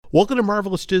Welcome to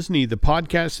Marvelous Disney, the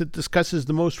podcast that discusses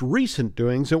the most recent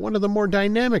doings at one of the more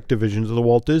dynamic divisions of the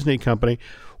Walt Disney Company,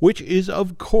 which is,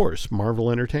 of course, Marvel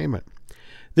Entertainment.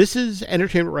 This is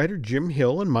entertainment writer Jim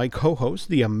Hill and my co-host,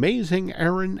 the amazing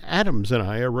Aaron Adams, and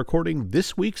I are recording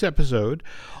this week's episode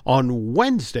on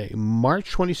Wednesday,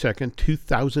 March 22nd,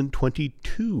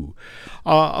 2022.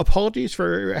 Apologies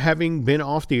for having been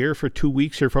off the air for 2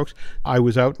 weeks here, folks. I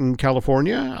was out in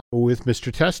California with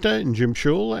Mr. Testa and Jim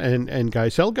Schul and Guy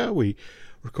Selga. We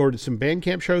recorded some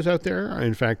Bandcamp shows out there.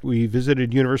 In fact, we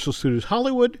visited Universal Studios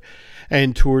Hollywood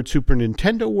and toured Super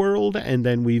Nintendo World, and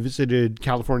then we visited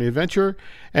California Adventure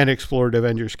and explored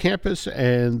Avengers Campus,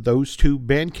 and those two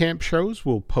Bandcamp shows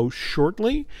will post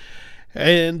shortly.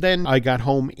 And then I got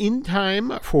home in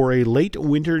time for a late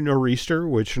winter nor'easter,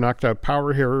 which knocked out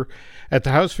power here at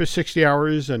the house for 60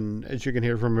 hours, and as you can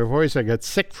hear from my voice, I got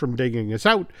sick from digging us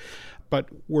out. But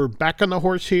we're back on the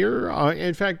horse here.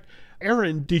 In fact,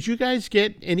 Aaron, did you guys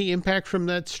get any impact from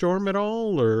that storm at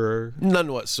all, or?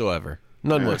 None whatsoever.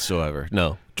 None whatsoever.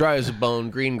 No. Dry as a bone,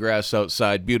 green grass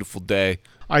outside, beautiful day.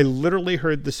 I literally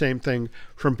heard the same thing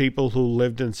from people who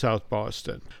lived in South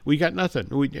Boston. We got nothing.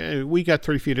 We got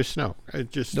 3 feet of snow.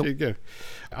 Nope.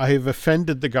 I have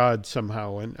offended the gods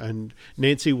somehow, and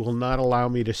Nancy will not allow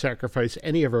me to sacrifice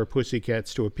any of our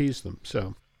pussycats to appease them.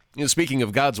 So, Speaking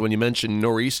of gods, when you mentioned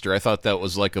nor'easter, I thought that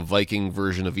was like a Viking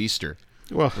version of Easter.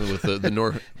 Well, with the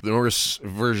Norse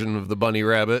version of the bunny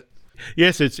rabbit.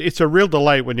 Yes, it's a real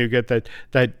delight when you get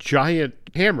that giant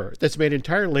hammer that's made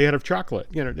entirely out of chocolate.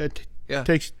 It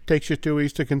takes you 2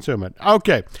 weeks to consume it.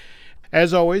 Okay.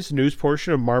 As always, the news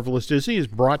portion of Marvelous Disney is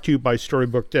brought to you by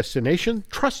Storybook Destination,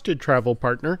 trusted travel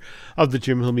partner of the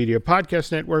Jim Hill Media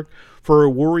Podcast Network. For a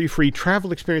worry-free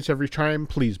travel experience every time,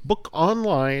 please book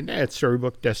online at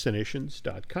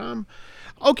storybookdestinations.com.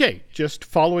 Okay, just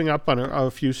following up on a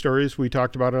few stories we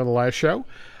talked about on the last show.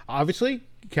 Obviously,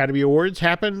 Academy Awards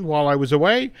happened while I was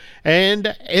away,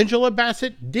 and Angela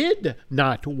Bassett did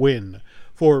not win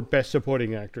for Best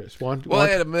Supporting Actress. Wait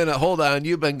a minute, hold on.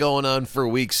 You've been going on for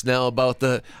weeks now about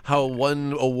how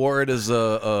one award is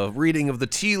a reading of the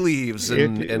tea leaves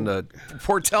and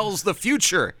foretells the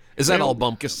future. Is that all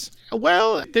bumpkiss?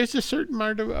 Well, there's a certain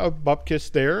amount of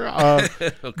bupkis there.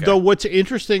 Okay. Though what's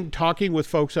interesting talking with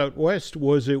folks out west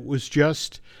was it was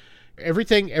just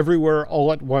everything everywhere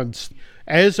all at once.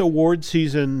 As award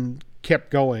season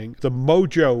kept going, the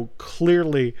mojo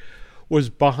clearly was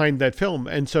behind that film.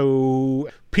 And so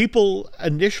people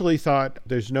initially thought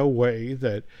there's no way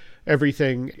that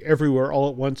Everything Everywhere All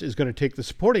at Once is going to take the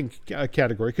supporting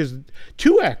category, because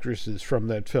 2 actresses from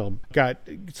that film got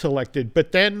selected.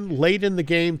 But then late in the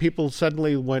game, people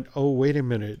suddenly went, oh, wait a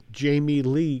minute, Jamie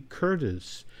Lee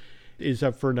Curtis is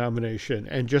up for nomination.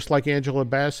 And just like Angela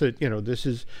Bassett, this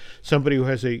is somebody who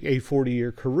has a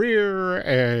 40-year career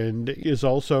and is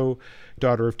also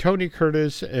daughter of Tony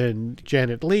Curtis and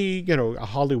Janet Leigh, a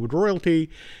Hollywood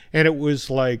royalty. And it was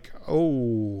like,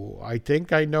 oh, I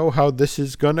think I know how this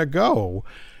is going to go.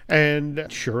 And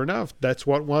sure enough, that's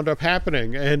what wound up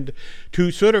happening. And to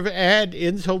sort of add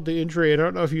insult to injury, I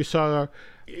don't know if you saw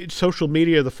social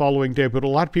media the following day, but a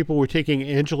lot of people were taking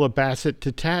Angela Bassett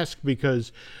to task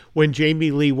because when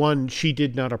Jamie Lee won, she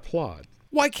did not applaud.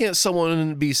 Why can't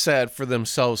someone be sad for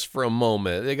themselves for a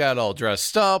moment? They got all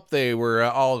dressed up, they were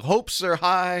all hopes are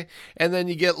high, and then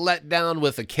you get let down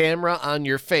with a camera on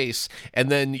your face, and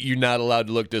then you're not allowed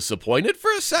to look disappointed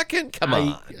for a second? Come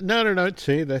on. No.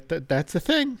 See, that's the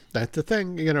thing. That's the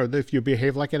thing. If you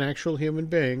behave like an actual human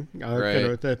being,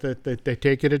 right. They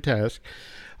take you to task.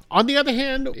 On the other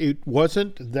hand, it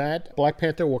wasn't that Black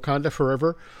Panther Wakanda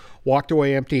Forever walked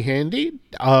away empty-handed.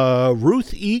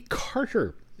 Ruth E.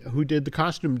 Carter, who did the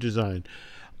costume design,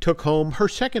 took home her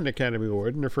second Academy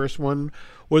Award, and her first one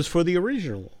was for the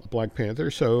original Black Panther,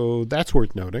 so that's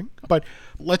worth noting. But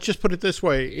let's just put it this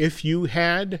way. If you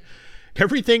had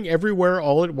Everything Everywhere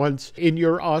All at Once in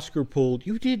your Oscar pool,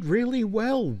 you did really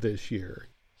well this year.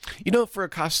 For a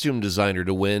costume designer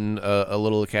to win a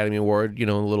little Academy Award,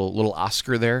 a little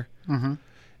Oscar there, mm-hmm.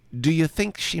 Do you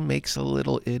think she makes a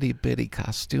little itty-bitty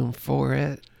costume for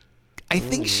it? I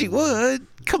think she would.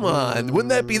 Come on. Wouldn't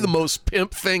that be the most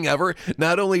pimp thing ever?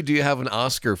 Not only do you have an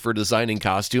Oscar for designing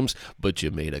costumes, but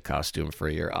you made a costume for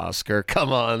your Oscar.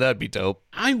 Come on, that'd be dope.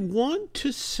 I want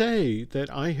to say that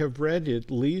I have read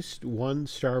at least one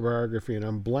star biography, and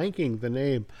I'm blanking the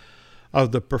name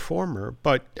of the performer,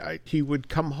 but he would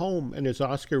come home and his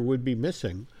Oscar would be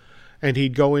missing. And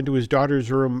he'd go into his daughter's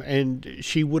room, and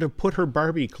she would have put her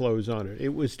Barbie clothes on it.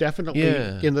 It was definitely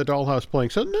in the dollhouse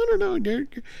playing. So, no,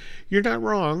 you're not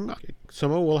wrong.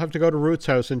 Someone will have to go to Ruth's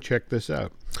house and check this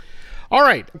out. All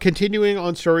right, continuing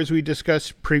on stories we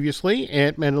discussed previously,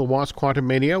 Ant-Man and the Wasp: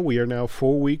 Quantumania. We are now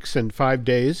 4 weeks and 5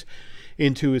 days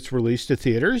into its release to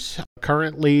theaters.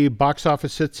 Currently, box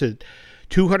office sits at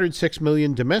 $206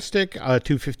 million domestic,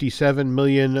 $257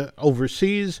 million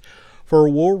overseas, for a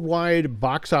worldwide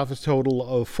box office total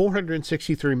of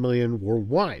 $463 million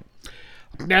worldwide.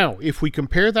 Now, if we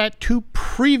compare that to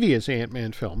previous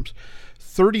Ant-Man films,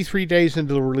 33 days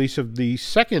into the release of the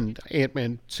second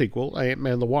Ant-Man sequel,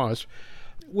 Ant-Man and the Wasp,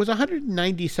 was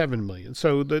 $197 million.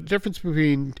 So the difference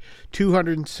between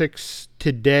 206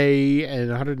 today and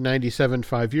 197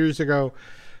 5 years ago,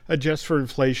 adjust for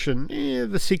inflation,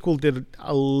 the sequel did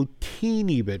a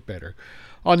teeny bit better.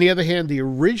 On the other hand, the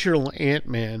original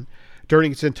Ant-Man,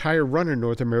 during its entire run in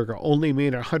North America, only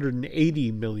made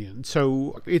 $180 million.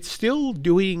 So it's still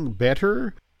doing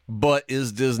better. But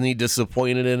is Disney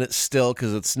disappointed in it still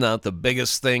because it's not the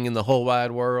biggest thing in the whole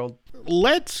wide world?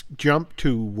 Let's jump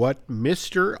to what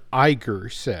Mr. Iger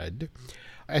said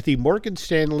at the Morgan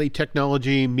Stanley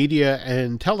Technology, Media,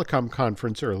 and Telecom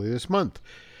Conference early this month.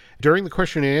 During the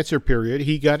question and answer period,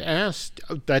 he got asked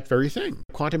that very thing.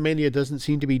 Quantumania doesn't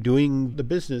seem to be doing the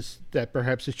business that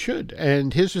perhaps it should.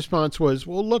 And his response was,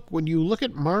 well, look, when you look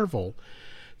at Marvel,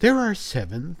 there are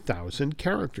 7,000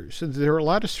 characters. And there are a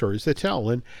lot of stories to tell.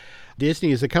 And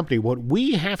Disney as a company, what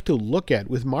we have to look at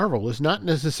with Marvel is not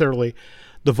necessarily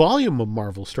the volume of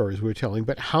Marvel stories we're telling,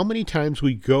 but how many times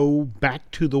we go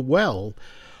back to the well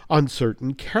on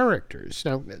certain characters.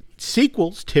 Now,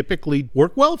 sequels typically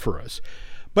work well for us.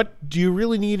 But do you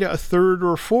really need a third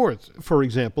or fourth, for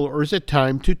example, or is it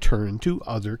time to turn to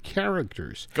other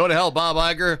characters? Go to hell, Bob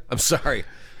Iger. I'm sorry.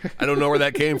 I don't know where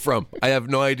that came from. I have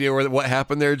no idea what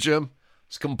happened there, Jim.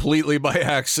 It's completely by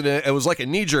accident. It was like a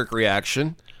knee-jerk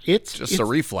reaction. It's a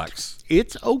reflex.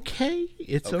 It's okay.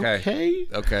 It's okay.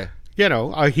 Okay. You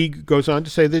know, he goes on to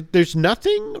say that there's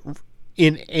nothing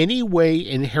in any way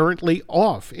inherently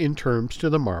off in terms to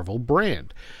the Marvel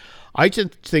brand. I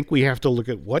just think we have to look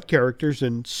at what characters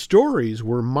and stories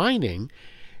we're mining.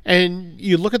 And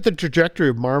you look at the trajectory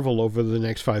of Marvel over the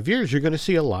next 5 years, you're going to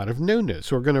see a lot of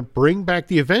newness. We're going to bring back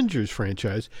the Avengers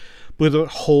franchise with a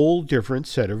whole different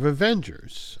set of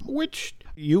Avengers, which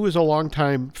you as a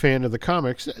longtime fan of the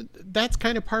comics, that's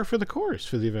kind of par for the course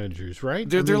for the Avengers, right?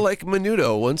 They're like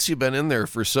Menudo. Once you've been in there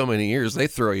for so many years, they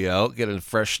throw you out, get a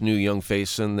fresh new young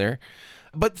face in there.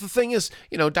 But the thing is,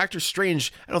 Doctor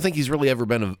Strange, I don't think he's really ever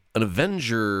been an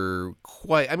Avenger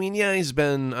quite. I mean, yeah, he's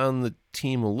been on the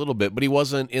team a little bit, but he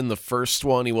wasn't in the first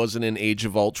one. He wasn't in Age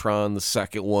of Ultron, the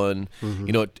second one.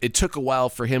 Mm-hmm. It took a while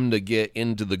for him to get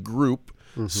into the group,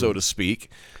 so to speak.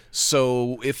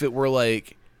 So if it were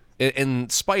like, and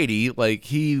Spidey, like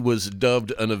he was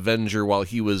dubbed an Avenger while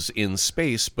he was in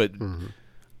space, but... Mm-hmm.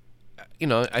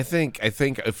 I think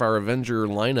if our Avenger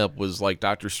lineup was like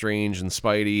Doctor Strange and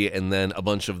Spidey and then a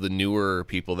bunch of the newer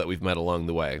people that we've met along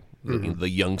the way, the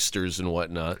youngsters and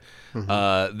whatnot,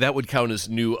 that would count as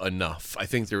new enough. I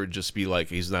think there would just be like,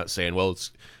 he's not saying, well,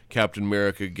 it's Captain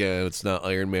America again, it's not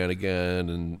Iron Man again,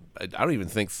 and I don't even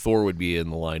think Thor would be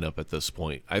in the lineup at this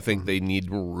point. I think they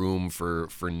need room for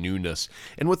newness.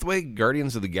 And with the way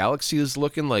Guardians of the Galaxy is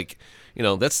looking, like,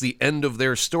 that's the end of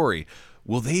their story.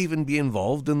 Will they even be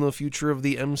involved in the future of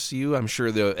the MCU? I'm sure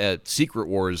at Secret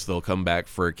Wars they'll come back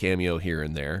for a cameo here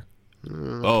and there.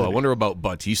 I wonder about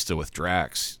Bautista with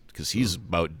Drax, because he's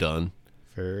about done.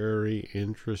 Very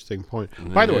interesting point.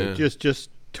 By the way, just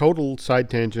total side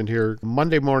tangent here.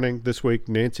 Monday morning this week,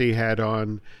 Nancy had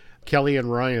on Kelly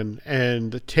and Ryan,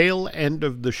 and the tail end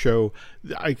of the show,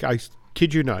 I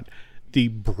kid you not, the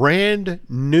brand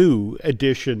new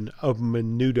edition of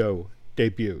Menudo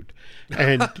debuted.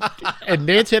 And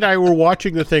Nancy and I were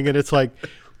watching the thing, and it's like,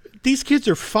 these kids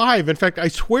are 5. In fact, I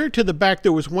swear to the back,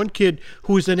 there was one kid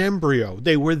who was an embryo.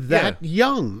 They were that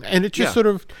young. And it's just sort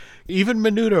of, even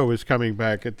Menudo is coming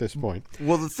back at this point.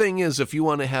 Well, the thing is, if you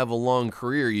want to have a long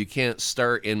career, you can't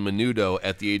start in Menudo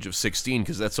at the age of 16,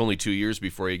 because that's only 2 years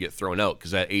before you get thrown out,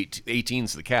 because at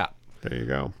 18's the cap. There you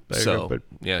go. But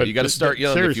you got to start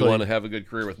young if you want to have a good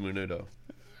career with Menudo.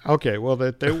 Okay, well,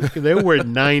 they were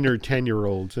 9 or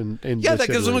 10-year-olds. That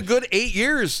gives them a good 8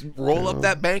 years. Roll up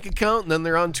that bank account, and then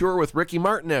they're on tour with Ricky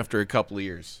Martin after a couple of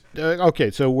years. Okay,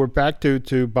 so we're back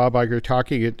to Bob Iger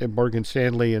talking at Morgan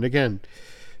Stanley. And again,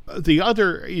 the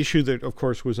other issue that, of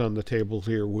course, was on the table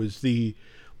here was the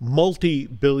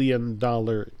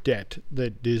multi-billion-dollar debt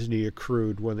that Disney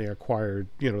accrued when they acquired,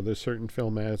 the certain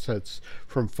film assets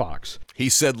from Fox. He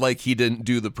said like he didn't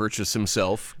do the purchase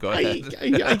himself. Go ahead.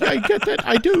 I get that.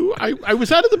 I do. I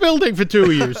was out of the building for 2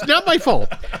 years. Not my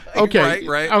fault. Okay.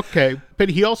 Right. Okay. But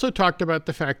he also talked about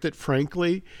the fact that,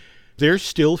 frankly, they're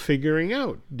still figuring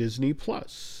out Disney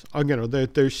Plus.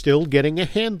 They're still getting a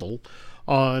handle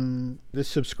on the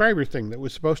subscriber thing that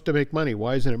was supposed to make money.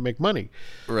 Why doesn't it make money?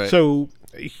 Right. So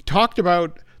he talked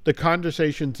about the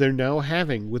conversations they're now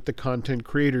having with the content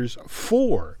creators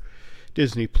for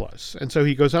Disney Plus. And so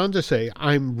he goes on to say,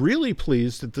 I'm really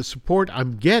pleased that the support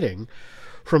I'm getting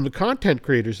from the content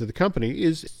creators of the company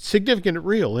is significant and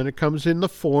real, and it comes in the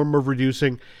form of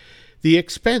reducing the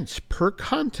expense per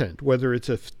content, whether it's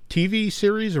a TV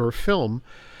series or a film,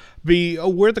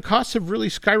 where the costs have really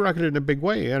skyrocketed in a big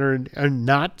way and are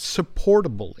not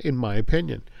supportable, in my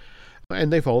opinion.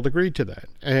 And they've all agreed to that.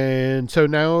 And so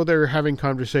now they're having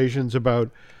conversations about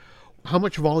how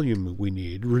much volume we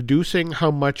need, reducing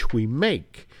how much we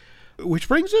make. Which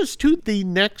brings us to the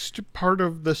next part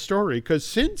of the story, because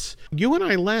since you and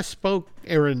I last spoke,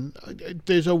 Aaron,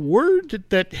 there's a word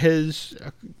that has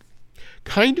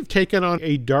kind of taken on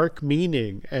a dark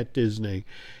meaning at Disney,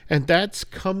 and that's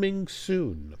coming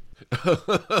soon.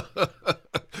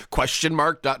 Question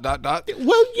mark, ...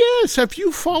 Well, yes. Have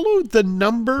you followed the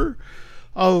number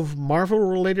of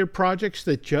Marvel-related projects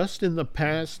that just in the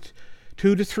past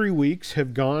 2 to 3 weeks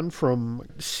have gone from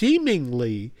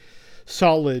seemingly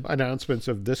solid announcements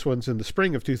of this one's in the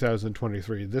spring of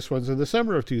 2023, this one's in the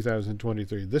summer of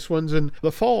 2023, this one's in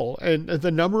the fall, and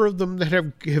the number of them that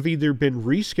have either been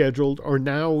rescheduled or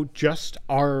now just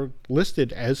are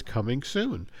listed as coming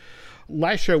soon.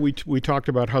 Last show we talked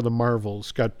about how the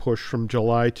Marvels got pushed from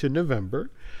July to November,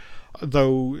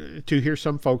 though to hear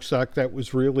some folks talk, that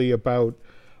was really about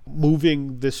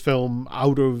moving this film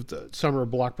out of the summer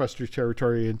blockbuster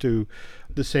territory into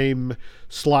the same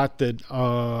slot that,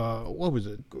 what was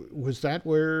it? Was that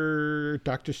where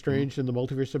Doctor Strange and the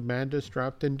Multiverse of Madness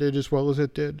dropped and did as well as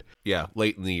it did? Yeah,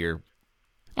 late in the year.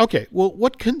 Okay, well,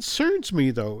 what concerns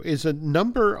me, though, is a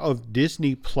number of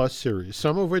Disney Plus series,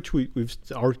 some of which we've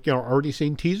already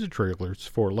seen teaser trailers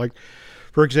for, like,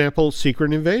 for example,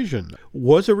 Secret Invasion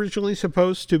was originally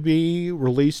supposed to be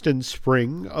released in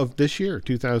spring of this year,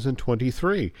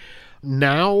 2023.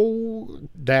 Now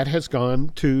that has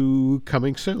gone to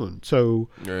coming soon. So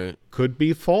Right. Could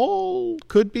be fall,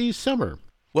 could be summer.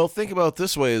 Well, think about it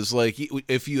this way: is like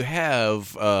if you have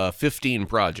 15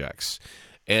 projects,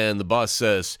 and the boss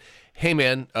says, "Hey,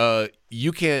 man,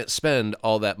 you can't spend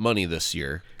all that money this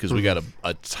year because we got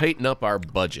to tighten up our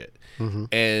budget."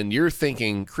 And you're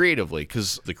thinking creatively,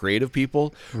 because the creative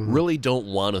people really don't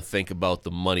want to think about the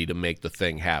money to make the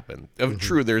thing happen.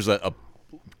 True, there's a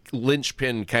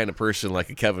linchpin kind of person like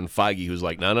a Kevin Feige who's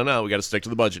like, no, we got to stick to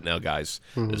the budget now, guys.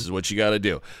 This is what you got to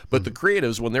do. But the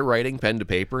creatives, when they're writing pen to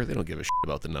paper, they don't give a shit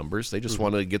about the numbers. They just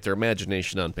want to get their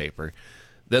imagination on paper.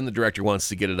 Then the director wants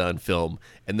to get it on film,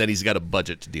 and then he's got a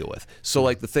budget to deal with. So,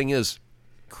 like, the thing is,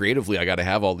 creatively, I got to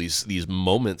have all these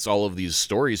moments, all of these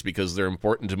stories, because they're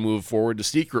important to move forward to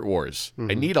Secret Wars.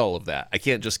 I need all of that. I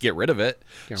can't just get rid of it,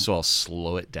 so I'll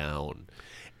slow it down.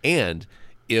 And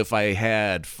if I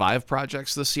had 5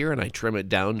 projects this year and I trim it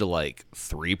down to like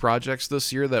 3 projects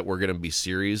this year that were going to be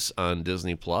series on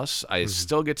Disney Plus, I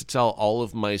still get to tell all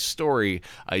of my story.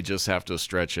 I just have to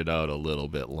stretch it out a little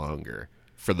bit longer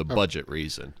for the budget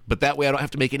reason. But that way I don't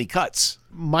have to make any cuts.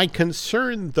 My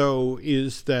concern, though,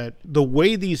 is that the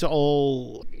way these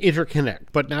all interconnect.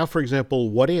 But now, for example,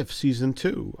 What If Season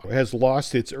 2 has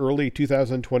lost its early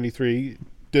 2023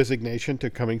 designation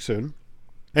to coming soon.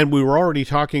 And we were already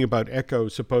talking about Echo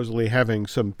supposedly having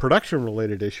some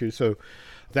production-related issues. So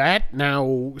that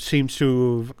now seems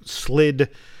to have slid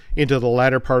into the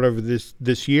latter part of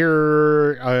this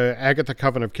year. Agatha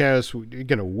Coven of Chaos,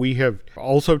 we have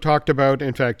also talked about,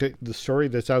 in fact, the story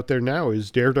that's out there now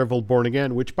is Daredevil Born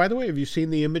Again, which, by the way, have you seen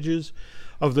the images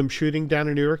of them shooting down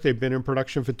in New York? They've been in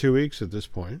production for 2 weeks at this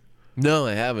point. No,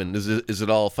 I haven't. Is it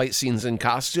all fight scenes in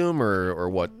costume or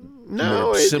what? No,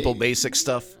 more simple, basic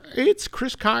stuff. It's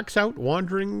Chris Cox out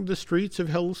wandering the streets of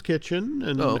Hell's Kitchen,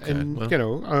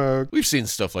 and We've seen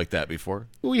stuff like that before.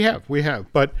 We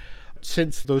have, but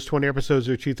since those 20 episodes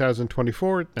are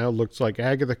 2024, it now looks like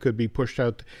Agatha could be pushed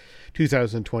out to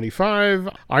 2025.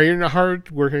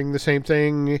 Ironheart, we're hearing the same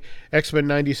thing. X-Men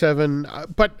 97,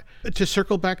 but to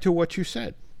circle back to what you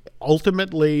said,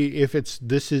 ultimately, if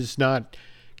this is not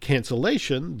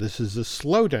cancellation, this is a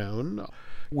slowdown,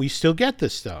 we still get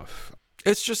this stuff.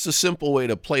 It's just a simple way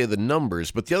to play the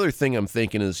numbers. But the other thing I'm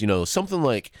thinking is, something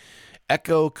like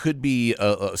Echo could be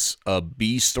a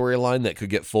B storyline that could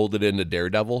get folded into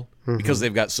Daredevil because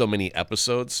they've got so many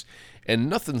episodes. And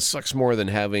nothing sucks more than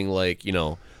having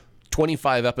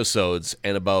 25 episodes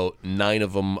and about 9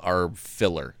 of them are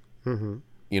filler.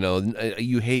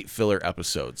 You hate filler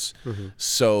episodes.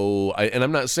 So, and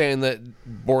I'm not saying that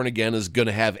Born Again is going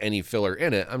to have any filler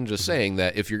in it. I'm just saying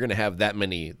that if you're going to have that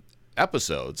many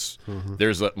episodes,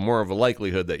 there's more of a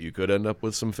likelihood that you could end up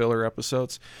with some filler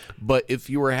episodes. But if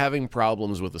you were having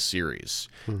problems with a series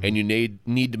and you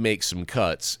need to make some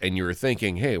cuts, and you were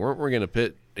thinking, hey, weren't we going to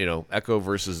pit, Echo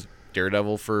versus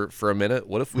Daredevil for a minute?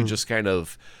 What if we just kind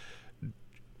of,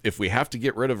 if we have to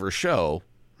get rid of her show,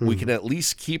 we can at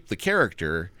least keep the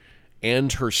character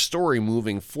and her story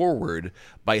moving forward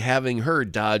by having her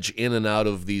dodge in and out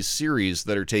of these series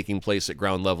that are taking place at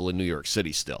ground level in New York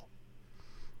City still.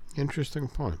 Interesting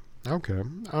point. Okay.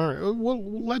 All right. Well,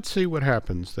 let's see what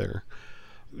happens there.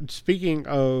 Speaking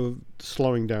of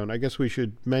slowing down, I guess we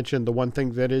should mention the one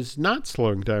thing that is not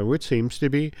slowing down, which seems to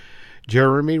be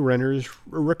Jeremy Renner's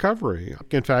recovery.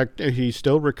 In fact, he's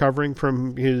still recovering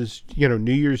from his,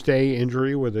 New Year's Day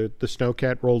injury where the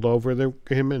snowcat rolled over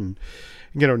him. And,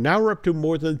 now we're up to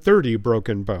more than 30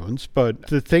 broken bones. But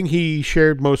the thing he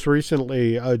shared most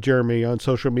recently, Jeremy, on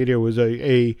social media was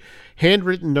a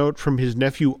handwritten note from his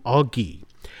nephew, Augie,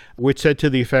 which said to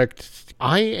the effect,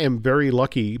 I am very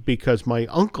lucky because my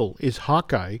uncle is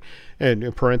Hawkeye, and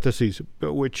in parentheses,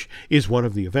 which is one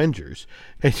of the Avengers.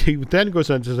 And he then goes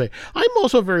on to say, I'm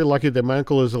also very lucky that my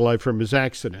uncle is alive from his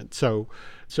accident. So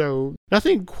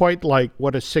nothing quite like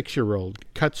what a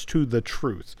 6-year-old cuts to the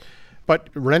truth. But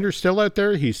Renner's still out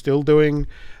there. He's still doing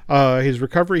his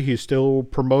recovery. He's still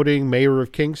promoting Mayor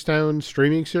of Kingstown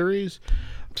streaming series.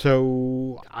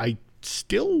 So I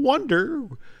still wonder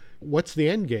what's the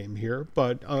end game here,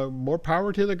 but more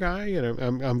power to the guy,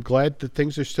 and I'm glad that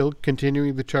things are still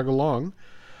continuing to chug along.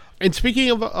 And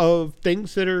speaking of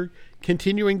things that are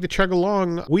continuing to chug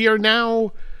along, we are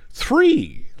now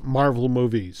 3 Marvel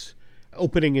movies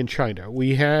opening in China.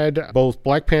 We had both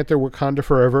Black Panther: Wakanda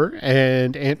Forever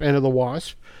and Ant-Man and the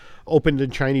Wasp opened in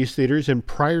Chinese theaters, and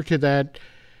prior to that,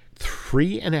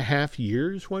 3.5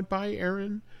 years went by,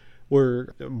 Aaron,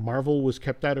 where Marvel was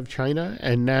kept out of China,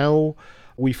 and now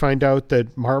we find out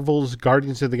that Marvel's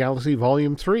Guardians of the Galaxy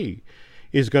Volume 3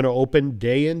 is going to open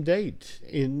day and date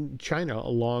in China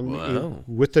along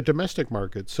with the domestic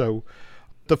market. So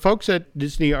the folks at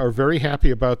Disney are very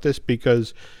happy about this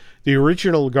because the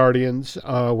original Guardians,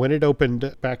 when it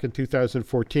opened back in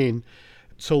 2014,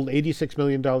 sold $86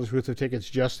 million worth of tickets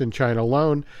just in China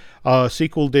alone.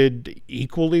 Sequel did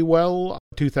equally well.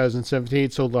 2017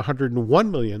 sold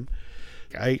 $101 million.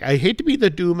 I hate to be the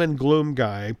doom and gloom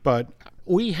guy, but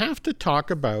we have to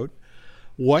talk about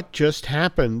what just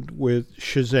happened with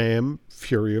Shazam!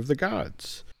 Fury of the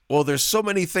Gods. Well, there's so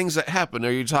many things that happened.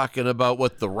 Are you talking about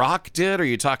what The Rock did? Are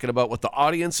you talking about what the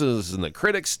audiences and the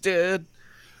critics did?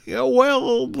 Yeah,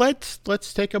 well, let's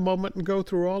take a moment and go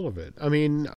through all of it. I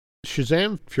mean,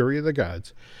 Shazam! Fury of the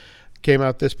Gods came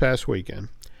out this past weekend,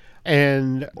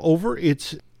 and over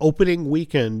its opening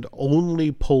weekend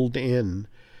only pulled in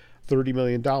 $30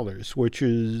 million, which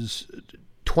is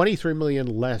 $23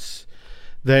 million less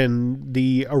than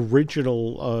the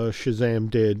original Shazam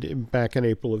did back in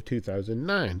April of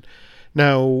 2009.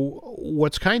 Now,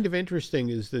 what's kind of interesting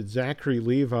is that Zachary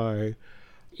Levi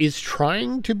is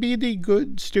trying to be the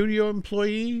good studio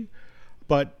employee,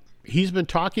 but he's been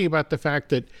talking about the fact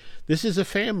that this is a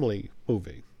family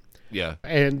movie. Yeah.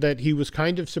 And that he was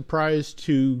kind of surprised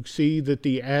to see that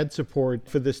the ad support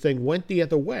for this thing went the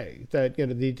other way. That,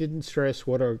 they didn't stress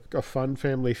what a fun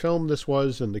family film this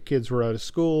was, and the kids were out of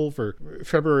school for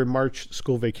February, March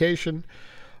school vacation.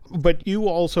 But you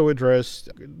also addressed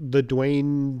the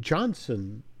Dwayne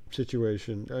Johnson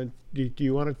situation. Do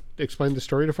you want to explain the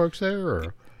story to folks there?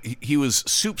 Or? He was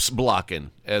soups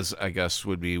blocking, as I guess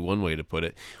would be one way to put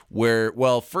it.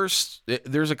 First,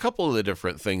 there's a couple of the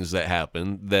different things that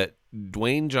happened that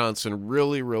Dwayne Johnson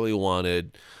really, really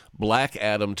wanted Black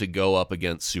Adam to go up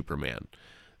against Superman.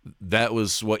 That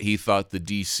was what he thought the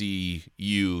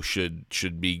DCU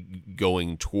should be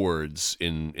going towards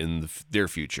in their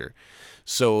future.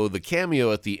 So the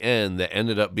cameo at the end that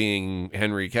ended up being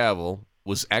Henry Cavill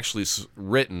was actually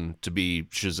written to be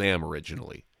Shazam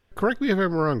originally. Correct me if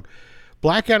I'm wrong.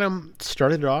 Black Adam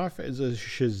started off as a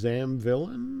Shazam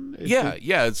villain? Yeah.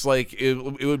 It's like, it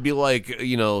would be like,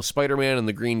 Spider-Man and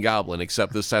the Green Goblin,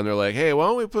 except this time they're like, hey, why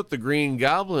don't we put the Green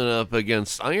Goblin up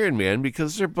against Iron Man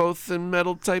because they're both in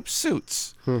metal-type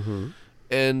suits. Mm-hmm.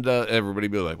 And everybody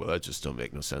be like, well, that just don't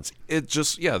make no sense. It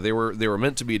just, they were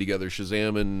meant to be together.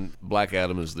 Shazam and Black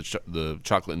Adam is the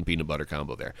chocolate and peanut butter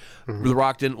combo there. Mm-hmm. The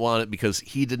Rock didn't want it because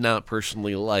he did not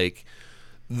personally like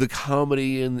the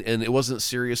comedy, and it wasn't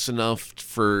serious enough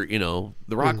for, The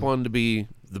Rock wanted to be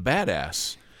the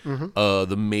badass.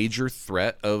 the major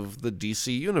threat of the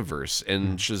DC universe.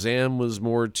 And Shazam was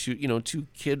more too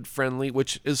kid friendly,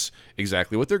 which is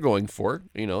exactly what they're going for.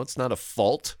 It's not a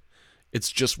fault. It's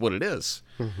just what it is.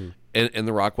 And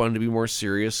The Rock wanted to be more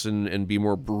serious and be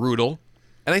more brutal.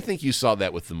 And I think you saw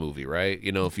that with the movie, right?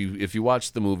 If you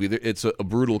watch the movie, it's a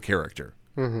brutal character.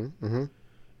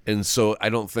 And so I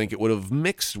don't think it would have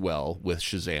mixed well with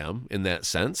Shazam in that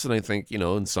sense. And I think,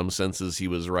 in some senses he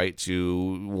was right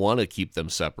to want to keep them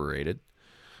separated.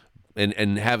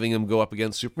 And having him go up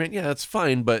against Superman, yeah, that's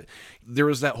fine. But there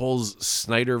was that whole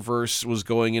Snyderverse was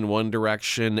going in one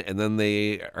direction, and then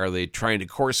are they trying to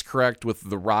course correct with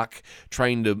The Rock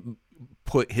trying to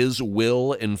put his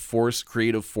will and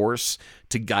creative force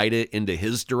to guide it into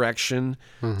his direction,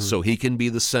 so he can be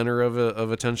the center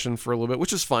of attention for a little bit,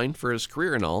 which is fine for his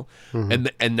career and all. And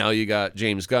now you got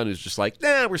James Gunn, who's just like,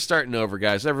 we're starting over,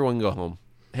 guys. Everyone go home.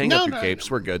 Hang up your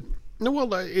capes. We're good. No,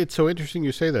 well, it's so interesting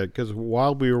you say that, because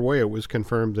while we were away, it was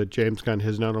confirmed that James Gunn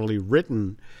has not only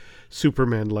written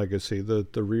Superman Legacy, the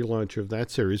relaunch of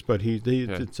that series, but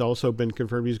it's also been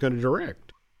confirmed he's going to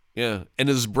direct. Yeah, and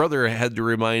his brother had to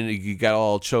he got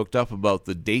all choked up about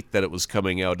the date that it was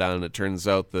coming out on, and it turns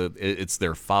out that it's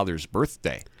their father's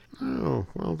birthday. Oh,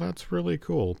 well, that's really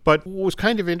cool. But what was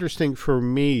kind of interesting for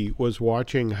me was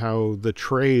watching how the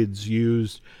trades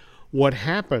used what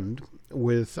happened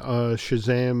with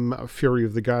Shazam Fury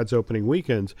of the Gods opening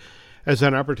weekends as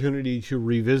an opportunity to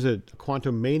revisit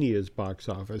Quantum Mania's box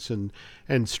office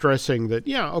and stressing that,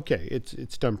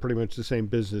 it's done pretty much the same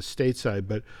business stateside,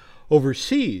 but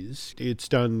overseas it's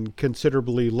done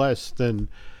considerably less than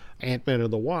Ant-Man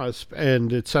and the Wasp,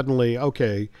 and it's suddenly,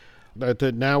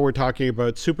 that now we're talking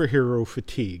about superhero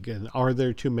fatigue, and are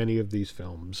there too many of these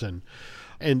films?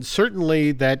 And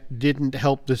certainly that didn't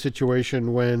help the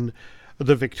situation when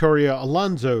the Victoria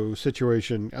Alonso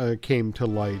situation came to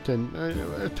light. And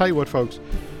I'll tell you what, folks,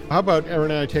 how about Aaron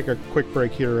and I take a quick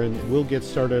break here, and we'll get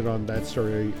started on that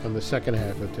story on the second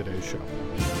half of today's show.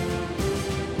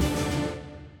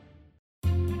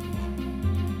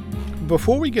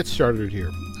 Before we get started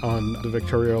here on the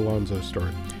Victoria Alonso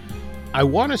story, I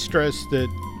want to stress that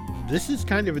this is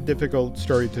kind of a difficult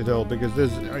story to tell, because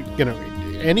there's,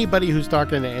 anybody who's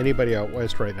talking to anybody out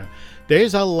west right now,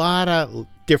 there's a lot of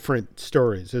different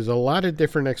stories. There's a lot of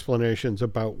different explanations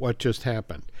about what just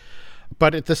happened.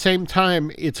 But at the same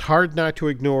time, it's hard not to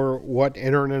ignore what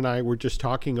Aaron and I were just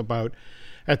talking about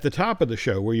at the top of the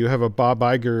show, where you have a Bob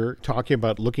Iger talking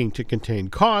about looking to contain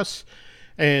costs.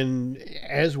 And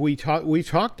as we've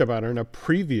talked about in a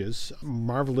previous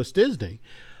Marvelous Disney,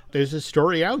 there's a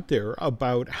story out there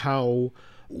about how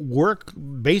work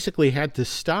basically had to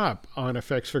stop on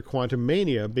effects for Quantum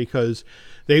Mania because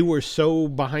they were so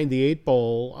behind the eight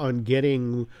ball on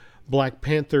getting Black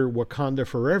Panther Wakanda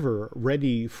Forever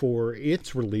ready for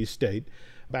its release date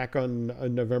back on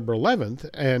November 11th.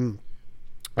 And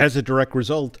as a direct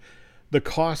result, the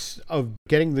costs of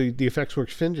getting the effects work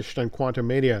finished on Quantum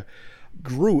Mania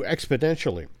grew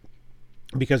exponentially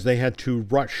because they had to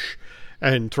rush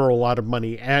and throw a lot of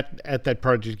money at that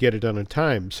project to get it done in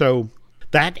time. So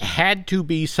that had to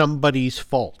be somebody's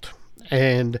fault.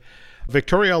 And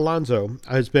Victoria Alonso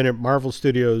has been at Marvel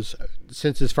Studios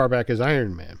since as far back as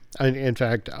Iron Man. In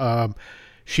fact,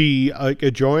 she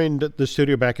joined the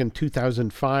studio back in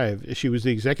 2005. She was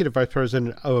the executive vice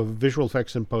president of visual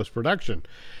effects and post-production.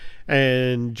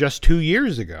 And just 2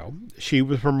 years ago, she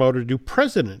was promoted to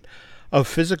president of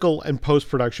physical and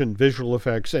post-production visual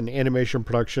effects and animation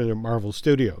production at Marvel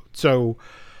Studios. So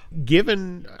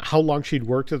given how long she'd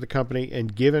worked at the company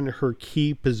and given her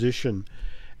key position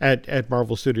at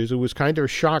Marvel Studios, it was kind of a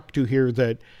shock to hear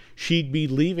that she'd be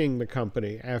leaving the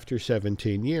company after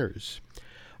 17 years,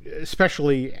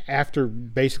 especially after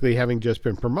basically having just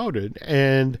been promoted.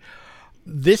 And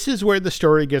this is where the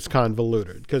story gets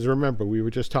convoluted, because remember, we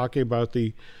were just talking about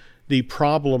the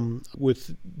problem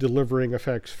with delivering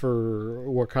effects for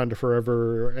Wakanda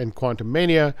Forever and Quantum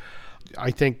Mania.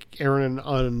 I think, Aaron,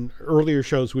 on earlier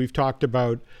shows, we've talked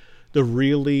about the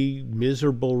really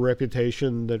miserable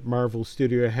reputation that Marvel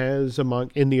Studio has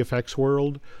in the effects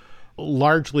world,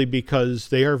 largely because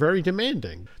they are very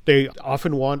demanding. They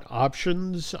often want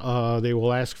options. They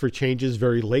will ask for changes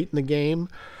very late in the game.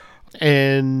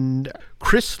 And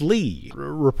Chris Lee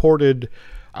reported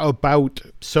about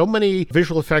so many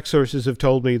visual effects sources have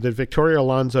told me that Victoria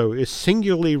Alonso is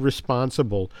singularly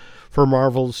responsible for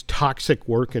Marvel's toxic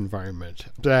work environment,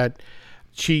 that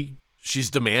she's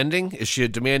demanding. Is she a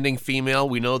demanding female?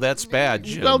 We know that's bad,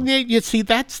 Jim. Well, you see,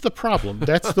 that's the problem.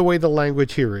 That's the way the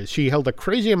language here is. She held a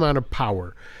crazy amount of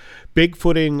power,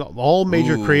 bigfooting all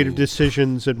major creative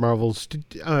decisions at Marvel's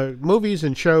movies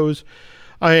and shows.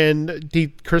 And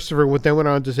Christopher then went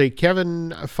on to say Kevin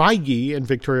Feige and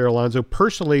Victoria Alonso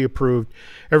personally approved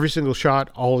every single shot,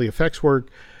 all the effects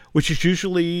work, which is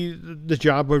usually the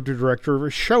job of the director or a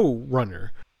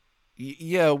showrunner.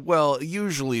 Yeah, well,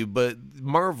 usually, but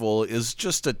Marvel is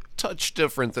just a touch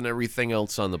different than everything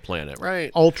else on the planet,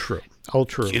 right? All true.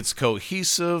 It's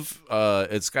cohesive.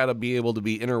 It's got to be able to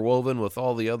be interwoven with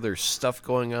all the other stuff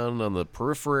going on the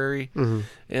periphery. Mm-hmm.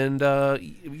 And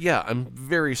yeah, I'm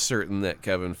very certain that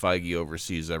Kevin Feige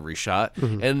oversees every shot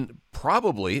and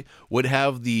probably would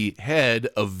have the head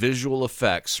of visual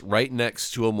effects right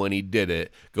next to him when he did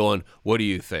it going, what do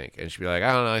you think? And she'd be like,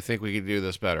 I don't know, I think we could do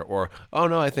this better. Or, oh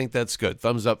no, I think that's good.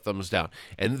 Thumbs up, thumbs down.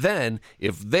 And then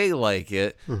if they like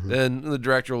it, then the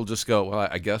director will just go, well,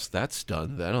 I guess that's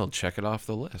done. Then I'll check it off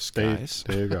the list, guys.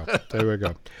 There you go. There we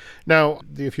go. Now,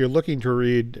 if you're looking to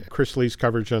read Chris Lee's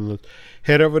coverage on the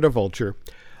head over to Vulture,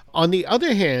 on the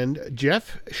other hand,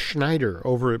 Jeff Schneider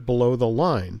over at Below the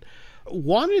Line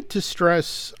wanted to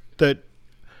stress that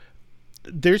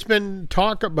there's been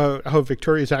talk about how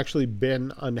Victoria's actually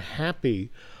been unhappy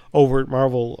over at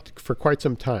Marvel for quite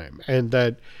some time, and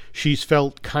that she's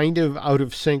felt kind of out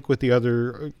of sync with the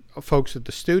other folks at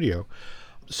the studio.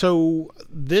 So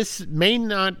this may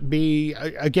not be,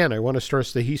 again, I want to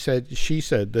stress that she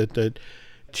said that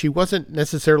she wasn't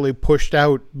necessarily pushed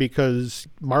out because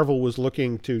Marvel was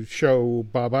looking to show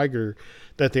Bob Iger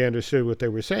that they understood what they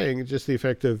were saying. It's just the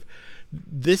effect of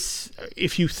this.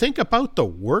 If you think about the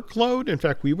workload, in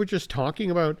fact, we were just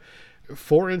talking about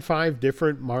 4 and 5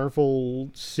 different Marvel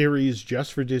series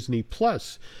just for Disney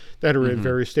Plus that are in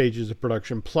various stages of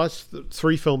production, plus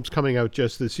 3 films coming out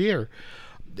just this year.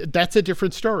 That's a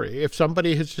different story. If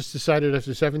somebody has just decided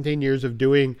after 17 years of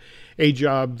doing a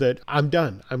job that I'm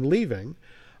done, I'm leaving,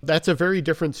 that's a very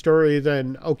different story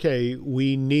than, okay,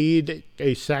 we need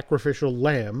a sacrificial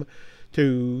lamb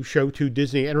to show to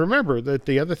Disney. And remember that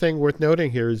the other thing worth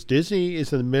noting here is Disney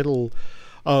is in the middle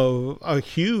of a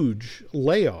huge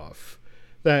layoff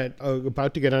that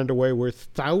about to get underway, where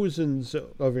thousands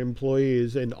of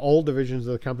employees in all divisions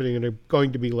of the company are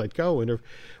going to be let go. And if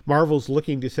Marvel's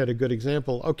looking to set a good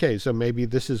example, okay, so maybe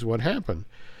this is what happened.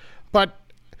 But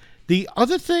the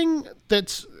other thing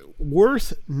that's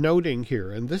worth noting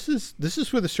here, and this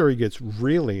is where the story gets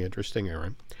really interesting,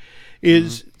 Aaron,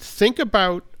 is think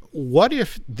about what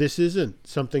if this isn't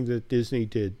something that Disney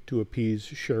did to appease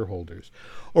shareholders?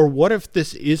 Or what if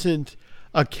this isn't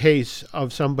a case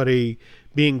of somebody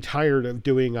being tired of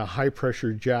doing a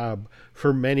high-pressure job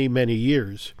for many, many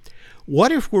years?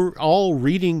 What if we're all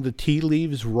reading the tea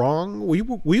leaves wrong?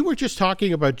 We were just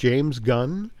talking about James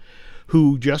Gunn,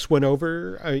 who just went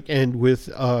over and with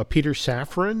Peter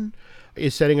Safran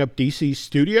is setting up DC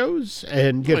Studios.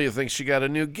 And you think she got a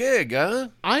new gig, huh?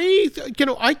 I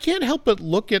can't help but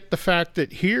look at the fact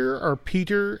that here are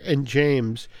Peter and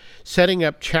James setting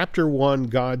up Chapter 1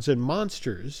 Gods and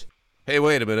Monsters. Hey,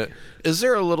 wait a minute. Is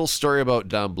there a little story about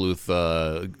Don Bluth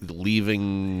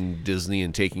leaving Disney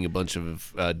and taking a bunch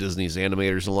of Disney's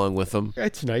animators along with him?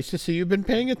 It's nice to see you've been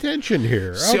paying attention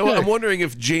here. So okay. I'm wondering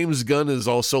if James Gunn is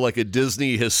also like a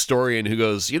Disney historian who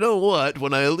goes, you know what,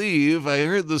 when I leave, I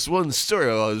heard this one story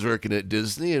while I was working at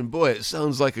Disney, and boy, it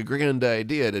sounds like a grand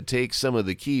idea to take some of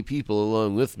the key people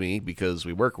along with me because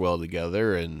we work well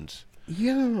together, and...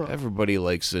 yeah, everybody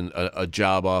likes a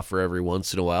job offer every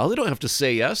once in a while. They don't have to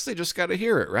say yes. They just got to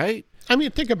hear it, right? I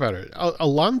mean, think about it.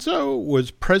 Alonso was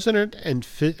president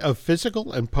of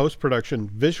physical and post-production,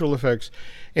 visual effects,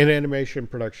 and animation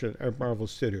production at Marvel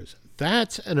Studios.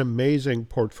 That's an amazing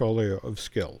portfolio of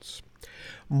skills.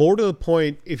 More to the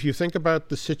point, if you think about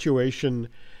the situation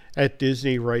at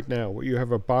Disney right now, where you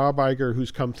have a Bob Iger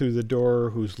who's come through the door,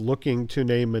 who's looking to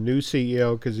name a new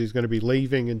CEO because he's going to be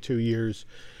leaving in 2 years.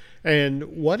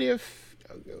 And what if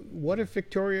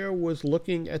Victoria was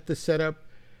looking at the setup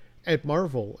at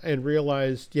Marvel and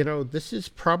realized, this is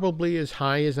probably as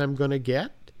high as I'm going to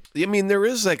get? I mean, there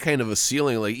is that kind of a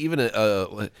ceiling, like even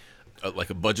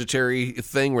like a budgetary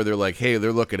thing where they're like, hey,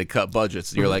 they're looking to cut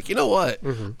budgets. And you're like, you know what?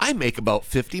 I make about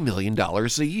 $50 million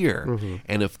a year.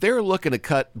 And if they're looking to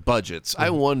cut budgets, I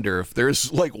wonder if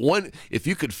there's like if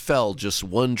you could fell just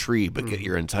one tree but get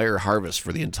your entire harvest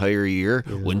for the entire year,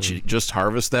 wouldn't you just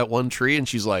harvest that one tree? And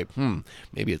she's like,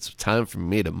 maybe it's time for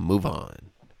me to move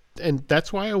on. And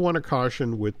that's why I want to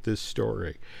caution with this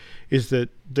story, is that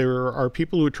there are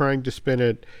people who are trying to spin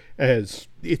it as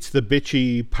it's the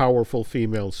bitchy, powerful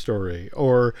female story,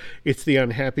 or it's the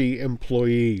unhappy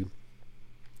employee,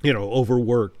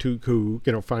 overworked, who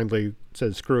finally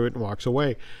says screw it and walks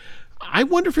away. I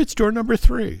wonder if it's door number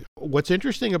 3. What's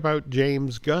interesting about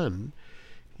James Gunn,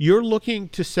 you're looking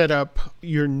to set up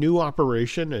your new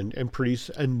operation and produce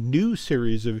a new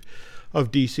series of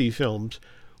DC films,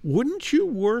 wouldn't you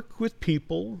work with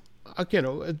people,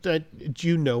 that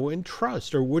you know and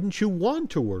trust? Or wouldn't you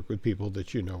want to work with people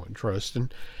that you know and trust?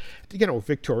 And,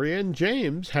 Victoria and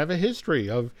James have a history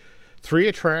of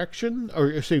 3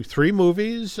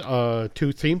 movies, 2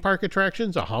 theme park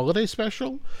attractions, a holiday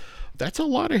special. That's a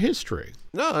lot of history.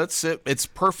 No, that's it. It's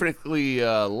perfectly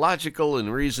logical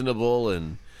and reasonable,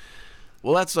 and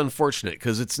well, that's unfortunate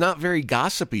because it's not very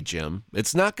gossipy, Jim.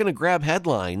 It's not going to grab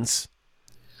headlines.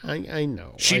 I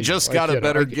know. She just got a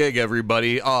better gig,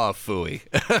 everybody. Oh, phooey.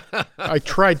 I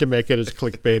tried to make it as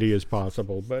clickbaity as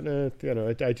possible, but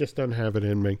I just don't have it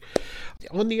in me.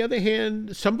 On the other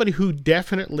hand, somebody who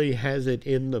definitely has it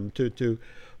in them to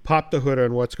pop the hood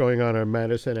on what's going on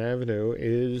Madison Avenue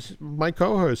is my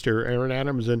co-host here, Aaron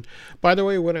Adams. And by the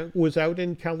way, when I was out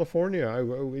in California,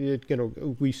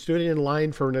 we stood in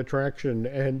line for an attraction,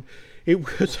 and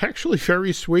it was actually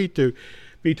very sweet to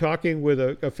be talking with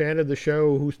a fan of the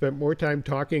show who spent more time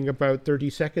talking about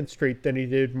 32nd Street than he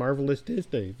did Marvelous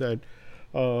Disney. That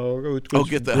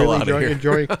get the hell out of here.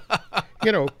 Enjoying,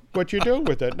 what you're doing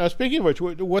with it. Now, speaking of which,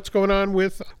 what's going on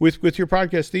with your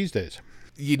podcast these days?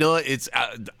 It's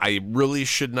I really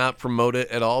should not promote it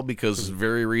at all because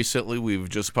very recently we've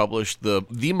just published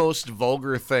the most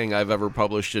vulgar thing I've ever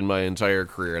published in my entire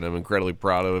career, and I'm incredibly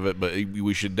proud of it. But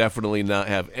we should definitely not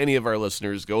have any of our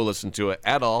listeners go listen to it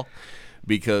at all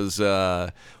because,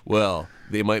 they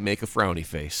might make a frowny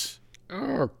face.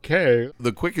 Okay.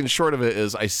 The quick and short of it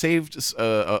is I saved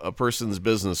a person's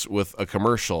business with a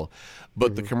commercial,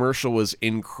 but the commercial was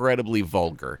incredibly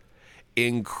vulgar.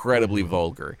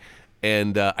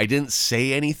 And I didn't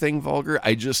say anything vulgar.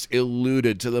 I just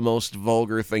alluded to the most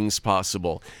vulgar things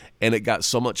possible. And it got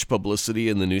so much publicity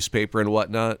in the newspaper and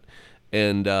whatnot.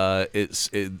 And it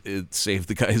saved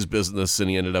the guy's business, and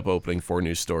he ended up opening 4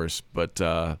 new stores. But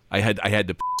I had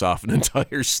to piss off an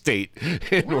entire state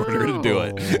in order to do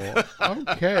it.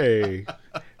 Okay.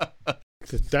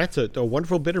 That's a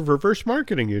wonderful bit of reverse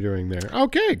marketing you're doing there.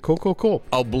 Okay, cool.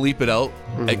 I'll bleep it out.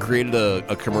 I created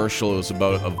a commercial. It was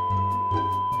about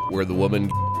where the woman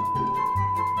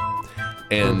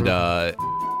and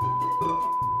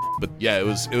but yeah, it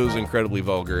was incredibly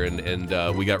vulgar,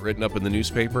 and we got written up in the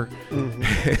newspaper,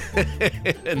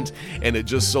 and it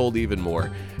just sold even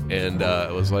more, and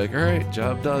I was like, all right,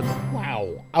 job done.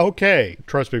 Wow. Okay,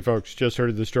 trust me, folks, just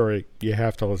heard the story. You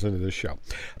have to listen to this show.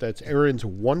 That's Aaron's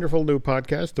wonderful new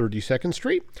podcast, 32nd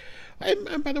Street.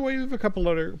 And by the way, we have a couple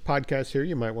other podcasts here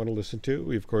you might want to listen to.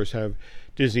 We, of course, have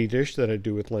Disney Dish that I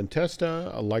do with Len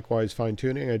Testa. Likewise, Fine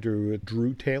Tuning I do with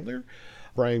Drew Taylor.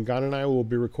 Brian Gunn and I will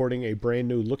be recording a brand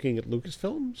new Looking at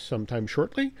Lucasfilm sometime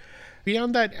shortly.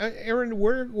 Beyond that, Aaron,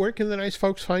 where can the nice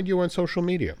folks find you on social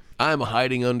media? I'm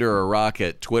hiding under a rock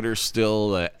at Twitter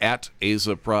still, at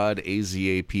Azaprod,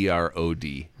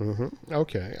 AZAPROD.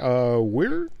 Okay.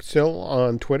 We're still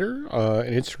on Twitter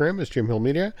and Instagram as Jim Hill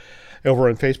Media. Over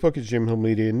on Facebook, it's Jim Hill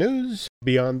Media News.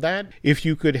 Beyond that, if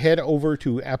you could head over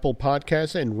to Apple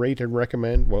Podcasts and rate and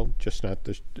recommend, well, just not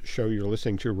the show you're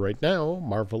listening to right now,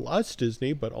 Marvel Us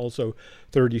Disney, but also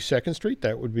 32nd Street,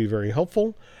 that would be very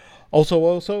helpful.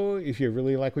 Also, if you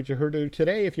really like what you heard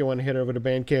today, if you want to head over to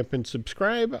Bandcamp and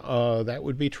subscribe, that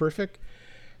would be terrific.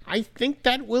 I think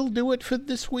that will do it for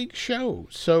this week's show.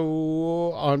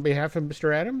 So, on behalf of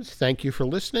Mr. Adams, thank you for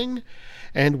listening,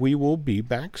 and we will be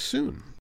back soon.